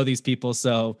don't know these people,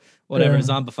 so whatever,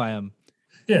 zombify them.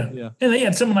 Yeah.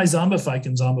 And someone I zombify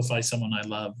can zombify someone I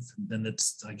love, and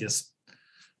it's, I guess,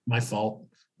 my fault.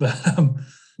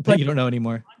 But you don't know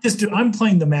anymore. I'm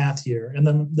playing the math here, and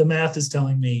then the math is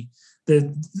telling me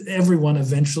that everyone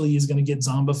eventually is going to get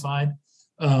zombified,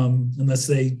 unless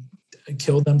they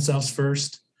kill themselves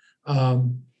first.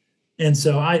 And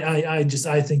so I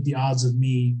think the odds of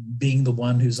me being the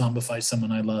one who zombifies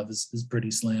someone I love is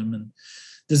pretty slim. And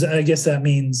I guess that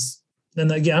means, and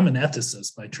again, I'm an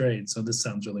ethicist by trade, so this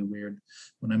sounds really weird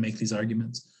when I make these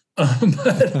arguments.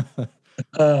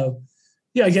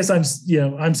 Yeah, I guess I'm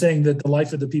saying that the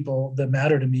life of the people that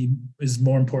matter to me is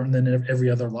more important than every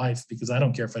other life, because I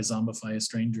don't care if I zombify a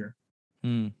stranger.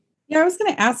 Yeah, I was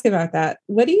going to ask about that.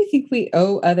 What do you think we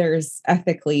owe others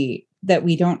ethically that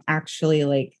we don't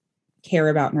actually care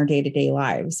about in our day-to-day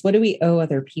lives? What do we owe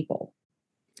other people?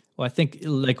 Well, I think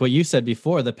like what you said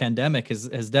before, the pandemic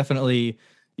has definitely,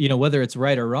 whether it's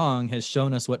right or wrong, has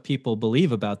shown us what people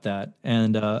believe about that.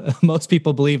 And most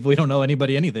people believe we don't owe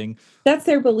anybody anything. That's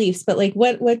their beliefs. But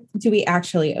what do we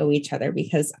actually owe each other?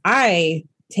 Because I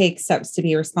take steps to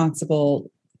be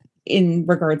responsible in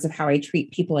regards of how I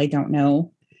treat people I don't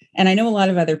know. And I know a lot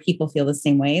of other people feel the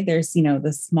same way. There's,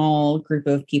 the small group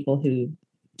of people who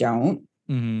don't.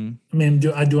 Mm-hmm. I mean,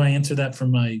 do I answer that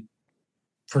from my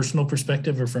personal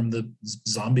perspective or from the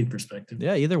zombie perspective?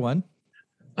 Yeah, either one.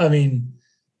 I mean,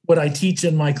 what I teach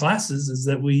in my classes is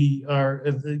that we are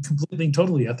completely,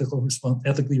 totally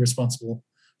ethically responsible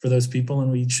for those people,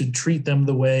 and we should treat them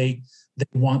the way they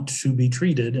want to be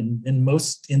treated. And in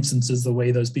most instances, the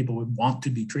way those people would want to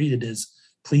be treated is,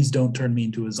 please don't turn me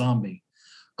into a zombie.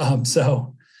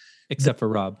 Except for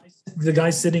Rob, the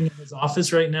guy sitting in his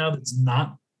office right now that's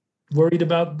not worried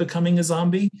about becoming a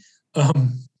zombie.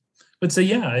 But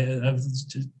say,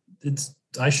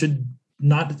 I shouldn't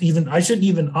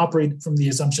even operate from the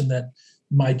assumption that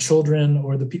my children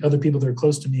or the other people that are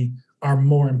close to me are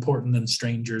more important than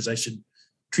strangers. I should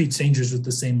treat strangers with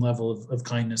the same level of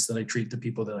kindness that I treat the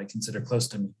people that I consider close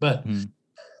to me. But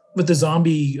with the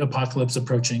zombie apocalypse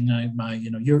approaching,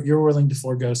 you're willing to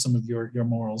forego some of your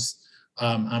morals.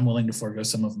 I'm willing to forego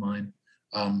some of mine,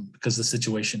 because the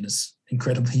situation is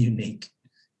incredibly unique.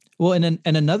 Well, and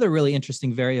another really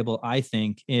interesting variable, I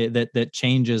think, that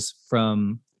changes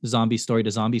from zombie story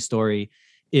to zombie story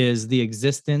is the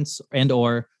existence and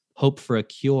or hope for a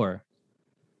cure.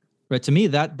 Right? To me,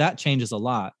 that changes a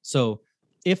lot. So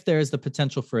if there is the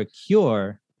potential for a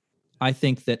cure, I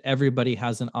think that everybody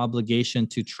has an obligation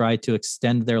to try to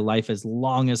extend their life as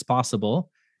long as possible.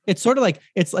 It's sort of like,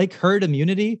 it's like herd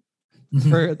immunity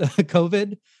for the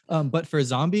COVID, but for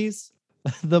zombies.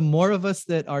 The more of us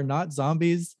that are not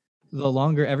zombies, the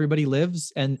longer everybody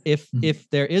lives. And if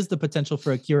there is the potential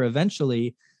for a cure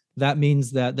eventually, that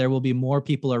means that there will be more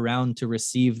people around to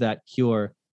receive that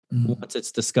cure once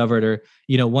it's discovered, or,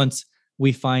 once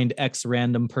we find X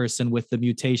random person with the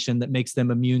mutation that makes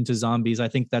them immune to zombies. I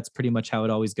think that's pretty much how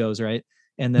it always goes, right?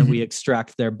 And then we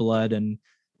extract their blood and,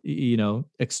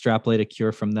 extrapolate a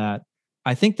cure from that.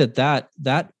 I think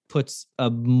that puts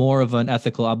a more of an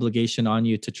ethical obligation on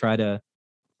you to try to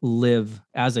live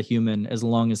as a human as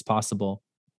long as possible.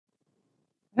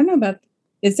 I don't know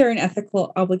is there an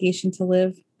ethical obligation to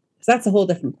live? Because that's a whole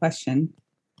different question.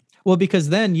 Well, because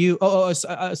then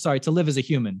sorry, to live as a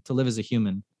human, for as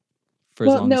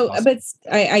long as possible. But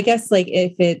I guess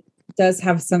if it does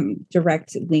have some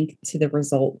direct link to the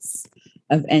results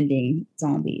of ending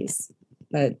zombies,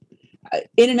 but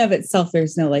in and of itself,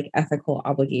 there's no ethical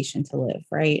obligation to live,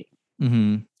 right?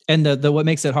 Mm-hmm. And the what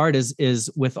makes it hard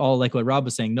is with all, like what Rob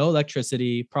was saying, no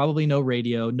electricity, probably no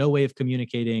radio, no way of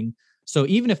communicating. So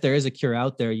even if there is a cure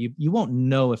out there, you won't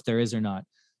know if there is or not.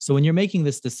 So when you're making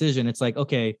this decision, it's like,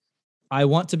 okay,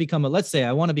 let's say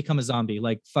I want to become a zombie.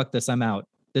 Like, fuck this, I'm out.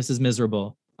 This is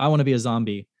miserable. I want to be a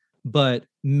zombie. But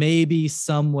maybe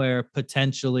somewhere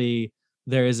potentially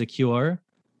there is a cure.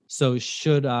 So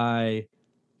should I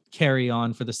carry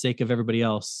on for the sake of everybody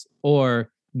else? Or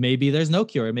maybe there's no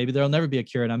cure. Maybe there'll never be a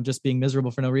cure and I'm just being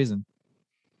miserable for no reason.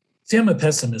 See, I'm a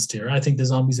pessimist here. I think the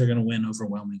zombies are going to win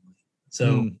overwhelmingly.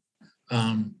 So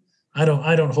I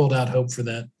don't hold out hope for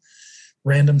that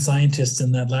random scientist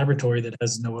in that laboratory that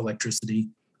has no electricity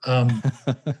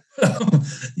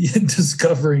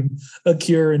discovering a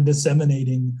cure and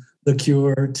disseminating the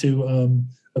cure to 1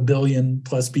 billion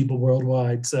plus people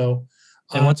worldwide. So,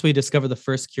 and once we discover the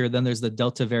first cure, then there's the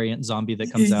Delta variant zombie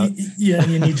that comes out. Yeah,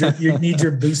 you need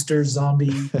your booster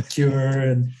zombie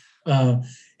cure,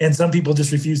 and some people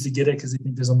just refuse to get it because they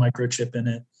think there's a microchip in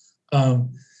it.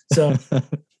 So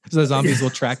the zombies will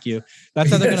track you. That's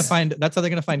how they're gonna find. That's how they're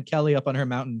gonna find Kelly up on her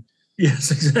mountain.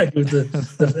 Yes, exactly. With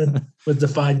the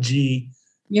 5G.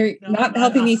 You're not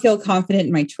helping me feel confident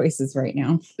in my choices right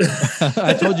now.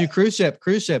 I told you, cruise ship.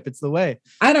 It's the way.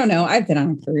 I don't know. I've been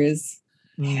on a cruise.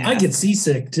 Yeah. I get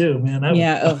seasick too, man. I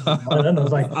don't know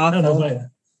if I.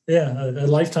 Yeah, a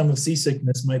lifetime of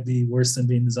seasickness might be worse than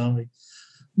being a zombie.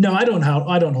 No, I don't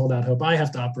hold out hope. I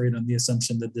have to operate on the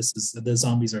assumption that the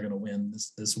zombies are going to win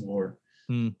this war.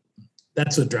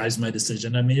 That's what drives my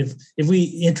decision. I mean, if we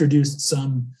introduced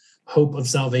some hope of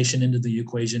salvation into the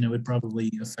equation, it would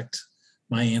probably affect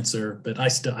my answer. But I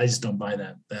just don't buy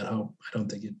that hope. I don't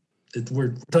think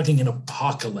we're talking an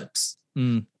apocalypse.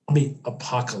 Zombie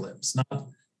apocalypse, not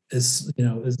as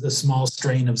a small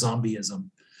strain of zombieism.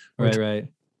 Right.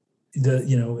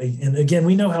 And again,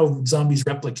 we know how zombies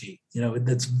replicate.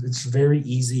 It's very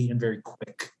easy and very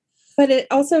quick. But it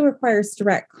also requires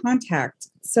direct contact.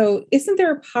 So isn't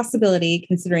there a possibility,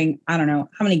 considering, I don't know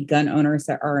how many gun owners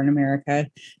there are in America,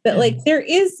 that like there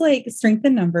is like strength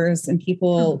in numbers and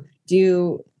people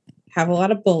do have a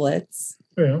lot of bullets?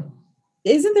 Yeah.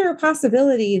 Isn't there a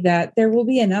possibility that there will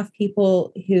be enough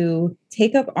people who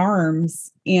take up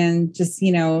arms and just,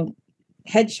 headshot,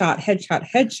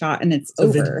 and it's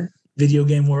over? Video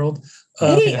game world.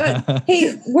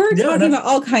 Hey, we're talking about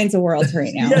all kinds of worlds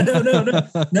right now. Yeah,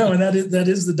 no, and that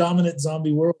is the dominant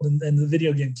zombie world and the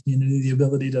video game community, the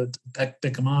ability to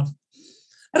pick them off.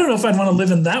 I don't know if I'd want to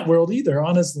live in that world either,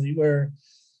 honestly, where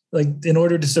like in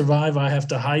order to survive, I have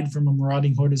to hide from a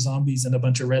marauding horde of zombies and a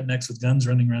bunch of rednecks with guns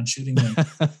running around shooting them.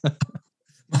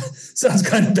 Sounds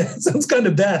kind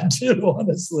of bad too,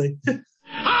 honestly. I'm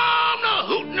the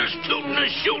hootin'est,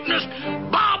 tootin'est,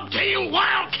 shootin'est, bobtail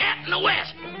wildcat in the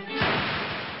West.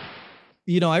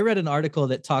 I read an article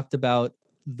that talked about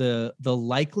the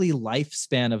likely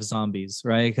lifespan of zombies,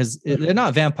 right? Because they're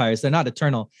not vampires, they're not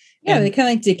eternal. Yeah, they kind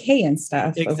of like decay and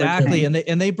stuff. Exactly, and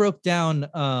they broke down,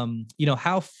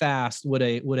 how fast would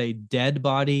a dead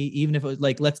body, even if it was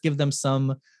like, let's give them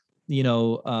some,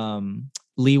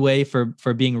 leeway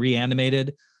for being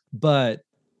reanimated, but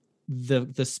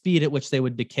the speed at which they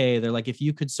would decay, they're like, if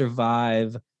you could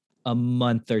survive a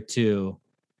month or two,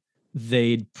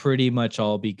 they'd pretty much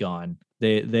all be gone.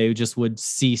 They just would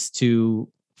cease to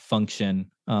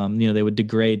function. They would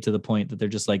degrade to the point that they're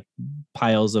just like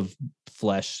piles of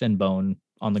flesh and bone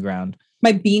on the ground.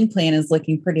 My bean plan is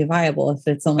looking pretty viable if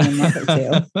it's only a month or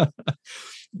two.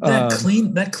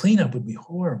 That cleanup would be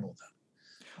horrible though.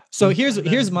 So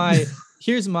here's my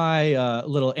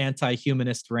little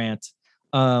anti-humanist rant.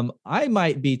 I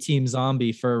might be Team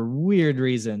Zombie for weird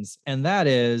reasons, and that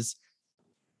is,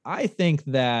 I think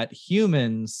that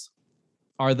humans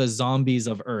are the zombies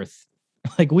of Earth.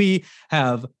 Like, we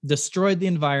have destroyed the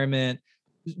environment.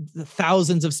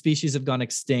 Thousands of species have gone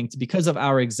extinct because of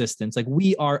our existence. Like,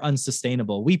 we are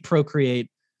unsustainable. We procreate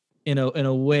in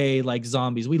a way like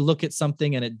zombies. We look at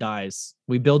something and it dies.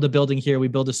 We build a building here. We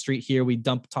build a street here. We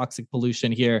dump toxic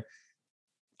pollution here.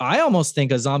 I almost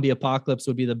think a zombie apocalypse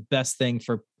would be the best thing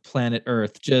for planet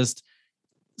Earth. Just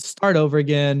start over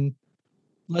again.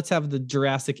 Let's have the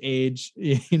Jurassic age,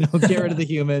 get rid of the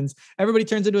humans. Everybody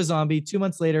turns into a zombie. 2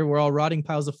 months later, we're all rotting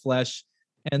piles of flesh.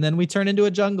 And then we turn into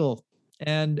a jungle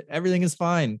and everything is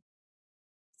fine.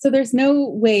 So there's no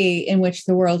way in which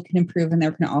the world can improve and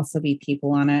there can also be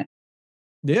people on it.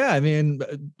 Yeah, I mean,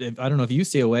 I don't know if you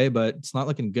see a way, but it's not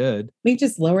looking good. We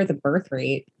just lower the birth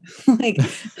rate. Like,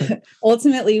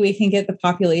 ultimately, we can get the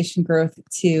population growth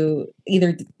to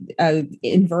either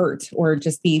invert or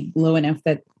just be low enough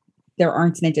that there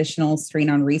aren't an additional strain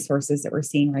on resources that we're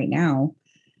seeing right now.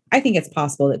 I think it's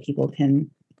possible that people can,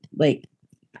 like,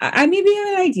 I maybe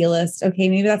I'm an idealist. Okay,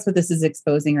 maybe that's what this is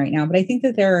exposing right now. But I think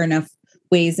that there are enough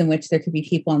ways in which there could be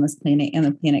people on this planet and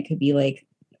the planet could be like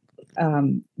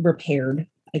repaired,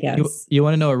 I guess. You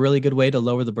want to know a really good way to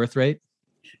lower the birth rate?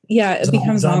 Yeah, it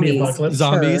becomes zombies. Apocalypse.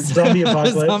 Zombies. Sure. Zombie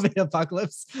apocalypse. Zombie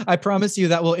apocalypse. I promise you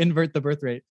that will invert the birth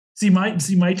rate. See,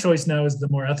 my choice now is the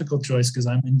more ethical choice because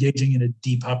I'm engaging in a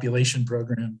depopulation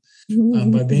program.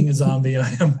 By being a zombie, I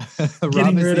am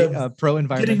getting rid of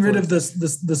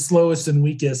pro-environmentalist. the slowest and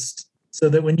weakest, so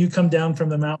that when you come down from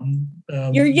the mountain,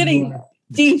 you're getting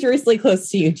dangerously close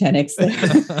to eugenics there.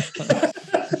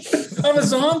 I'm a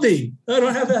zombie. I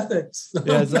don't have ethics.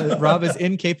 Yes, Rob is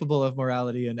incapable of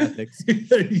morality and ethics.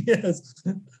 Yes.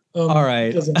 All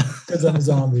right. Because I'm a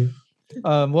zombie.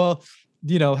 Well,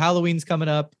 Halloween's coming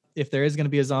up. If there is going to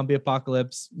be a zombie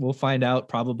apocalypse, we'll find out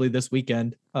probably this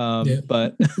weekend.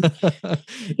 But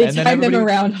they time them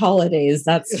around holidays.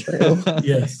 That's true.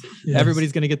 Yes.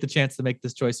 Everybody's going to get the chance to make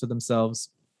this choice for themselves.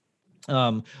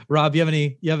 Rob, you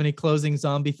have any closing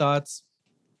zombie thoughts?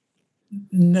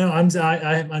 No,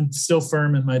 I'm still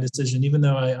firm in my decision, even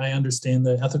though I understand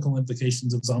the ethical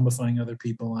implications of zombifying other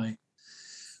people. I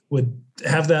would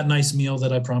have that nice meal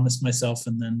that I promised myself,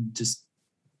 and then just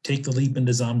take the leap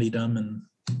into zombiedom and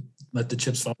let the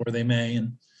chips fall where they may.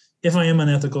 And if I am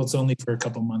unethical, it's only for a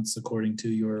couple months, according to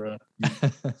your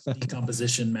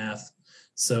decomposition math.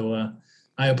 So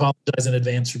I apologize in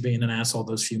advance for being an asshole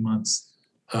those few months.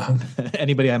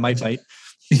 Anybody I might bite.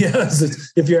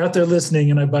 Yes, if you're out there listening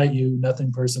and I bite you,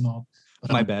 nothing personal.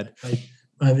 My bad.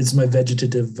 It's my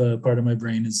vegetative part of my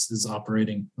brain is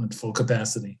operating at full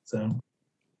capacity. So,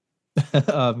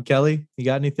 Kelly, you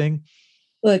got anything?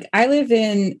 Look, I live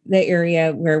in the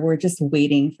area where we're just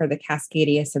waiting for the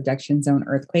Cascadia subduction zone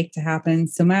earthquake to happen.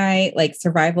 So my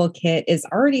survival kit is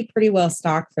already pretty well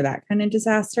stocked for that kind of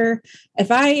disaster. If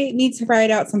I need to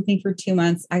ride out something for 2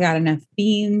 months, I got enough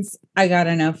beans. I got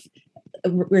enough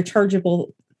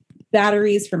rechargeable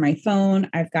batteries for my phone.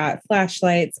 I've got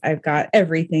flashlights. I've got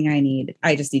everything I need.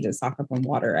 I just need to stock up on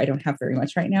water. I don't have very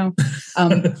much right now.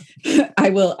 I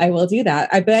will do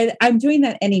that. But I'm doing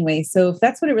that anyway. So if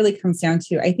that's what it really comes down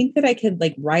to, I think that I could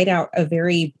ride out a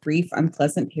very brief,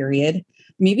 unpleasant period.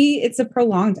 Maybe it's a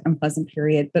prolonged, unpleasant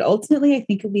period, but ultimately I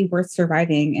think it'll be worth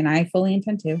surviving, and I fully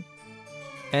intend to.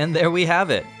 And there we have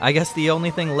it. I guess the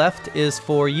only thing left is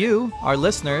for you, our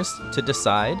listeners, to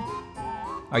decide.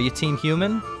 Are you team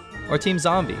human or team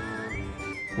zombie?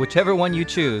 Whichever one you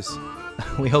choose,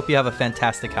 we hope you have a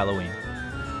fantastic Halloween.